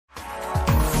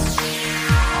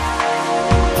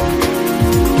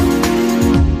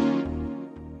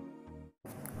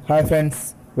Hi friends,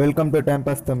 welcome to time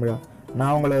pass தமிழா.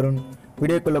 நான் உங்கள் அருண்.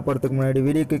 வீடியோக்குள்ளே போகிறதுக்கு முன்னாடி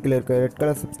வீடியோக்கு கீழே இருக்க ரெட்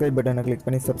கலர் சப்ஸ்கிரைப் பட்டனை கிளிக்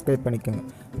பண்ணி சப்ஸ்கிரைப் பண்ணிக்கோங்க.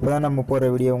 இப்போ தான் நம்ம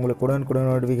போகிற வீடியோ உங்களுக்கு உடனுக்குடன்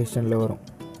நோட்டிஃபிகேஷனில் வரும்.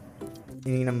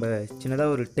 இன்றைக்கி நம்ம சின்னதாக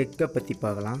ஒரு டெக்கை பற்றி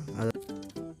பார்க்கலாம். அது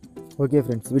ஓகே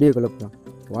ஃப்ரெண்ட்ஸ், வீடியோக்குள்ளே போகலாம்.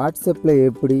 வாட்ஸ்அப்பில்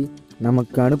எப்படி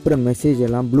நமக்கு அனுப்புகிற மெசேஜ்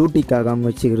எல்லாம் ப்ளூடிக் ஆகாமல்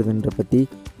வச்சுக்கிறதுன்ற பற்றி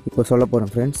இப்போ சொல்ல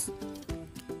போகிறேன் ஃப்ரெண்ட்ஸ்.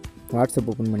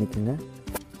 வாட்ஸ்அப் ஓப்பன் பண்ணிக்கோங்க.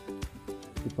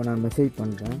 இப்போ நான் மெசேஜ்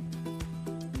பண்ணுறேன்.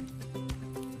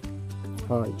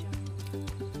 ஹாய்,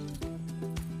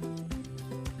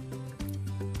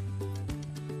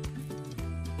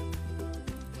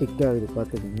 டிக் ஆகுது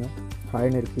பார்த்துக்கோங்க.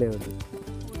 ஹாய்னு ரிப்ளை வருது.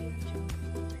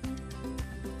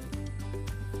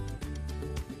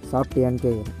 சாப்பிட்டியான்னு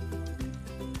கேட்குறேன்.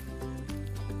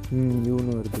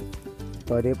 யூன்னு வருது.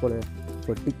 இப்போ அதே போல்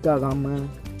இப்போ டிக் ஆகாமல்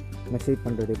மெசேஜ்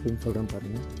பண்ணுறது எப்படின்னு சொல்கிறேன்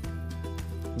பாருங்கள்.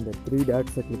 இந்த 3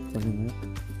 டாட்ஸை கிளிக் பண்ணுங்கள்.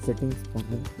 செட்டிங்ஸ்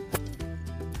போங்க.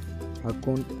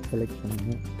 அக்கௌண்ட் செலக்ட்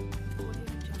பண்ணுங்கள்.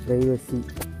 ப்ரைவசி,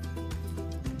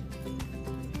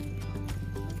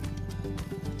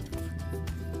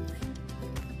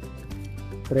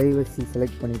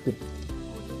 செலக்ட் பண்ணிவிட்டு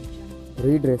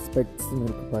ரீட் ரெஸ்பெக்ட்ஸ்னு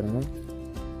இருக்கு பாருங்கள்.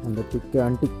 அந்த டிக்கை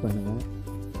அன்டிக் பண்ணுங்கள்.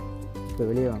 இப்போ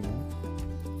வெளியே வாங்க.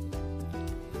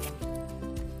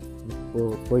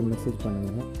 இப்போது போய் மெசேஜ்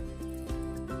பண்ணுங்கள்.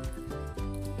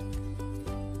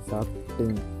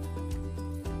 சாப்பிட்டேன்.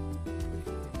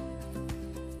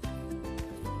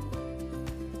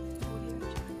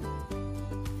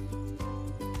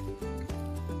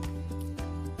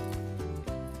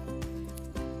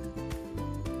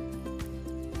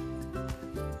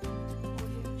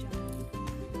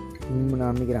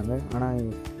 அமைக்கிறாங்க. ஆனால்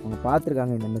அவங்க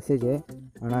பார்த்துருக்காங்க இந்த மெசேஜை.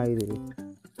 ஆனால் இது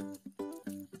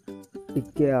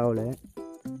டிக்கே ஆகலை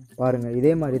பாருங்கள்.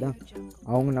 இதே மாதிரி தான்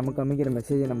அவங்க நமக்கு அமைக்கிற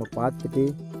மெசேஜை நம்ம பார்த்துட்டு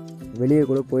வெளியே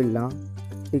கூட போயிடலாம்.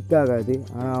 டிக் ஆகாது.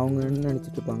 ஆனால் அவங்க என்ன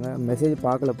நினச்சிட்ருப்பாங்க, மெசேஜ்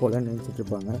பார்க்கல போலன்னு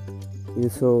நினச்சிட்ருப்பாங்க.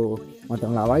 இது ஸோ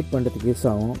மற்றவங்களை அவாய்ட் பண்ணுறதுக்கு யூஸ்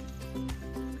ஆகும்.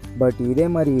 பட் இதே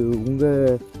மாதிரி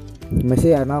உங்கள்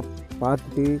மெசேஜ் யாருன்னா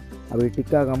பார்த்துட்டு அப்படி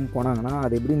டிக் ஆகாமல் போனாங்கன்னா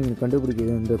அது எப்படி நீங்கள்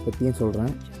கண்டுபிடிக்கிறதுன்ற பற்றியும்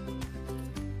சொல்கிறேன்.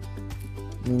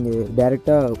 நீங்கள்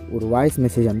டைரெக்டாக ஒரு வாய்ஸ்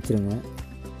மெசேஜ் அனுப்பிச்சிருங்க.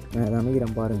 நான் அதை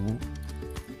அமைக்கிறேன் பாருங்கள்.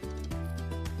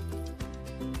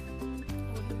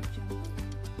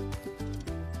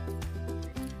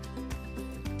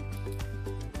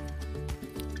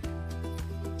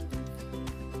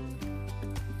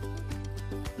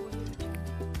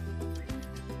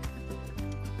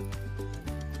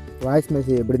 வாய்ஸ்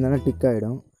மெசேஜ் எப்படி இருந்தாலும் டிக்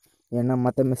ஆகிடும். ஏன்னா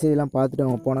மற்ற மெசேஜ்லாம் பார்த்துட்டு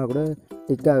அவங்க போனால் கூட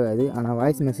டிக் ஆகாது. ஆனால்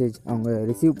வாய்ஸ் மெசேஜ் அவங்க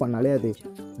ரிசீவ் பண்ணாலே அது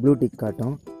ப்ளூ டிக்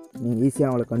காட்டும். நீங்கள் ஈஸியாக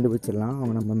அவங்கள கண்டுபிடிச்சிடலாம்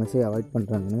அவங்க நம்ம மெசேஜ் அவாய்ட்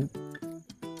பண்ணுறாங்கன்னு.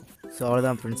 ஸோ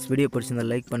அவ்வளோதான் ஃப்ரெண்ட்ஸ். வீடியோ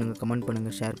பிடிச்சிருந்தால் லைக் பண்ணுங்கள், கமெண்ட்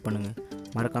பண்ணுங்கள், ஷேர் பண்ணுங்கள்,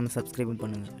 மறக்காமல் சப்ஸ்கிரைபும்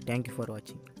பண்ணுங்கள். தேங்க்யூ ஃபார்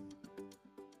வாட்சிங்.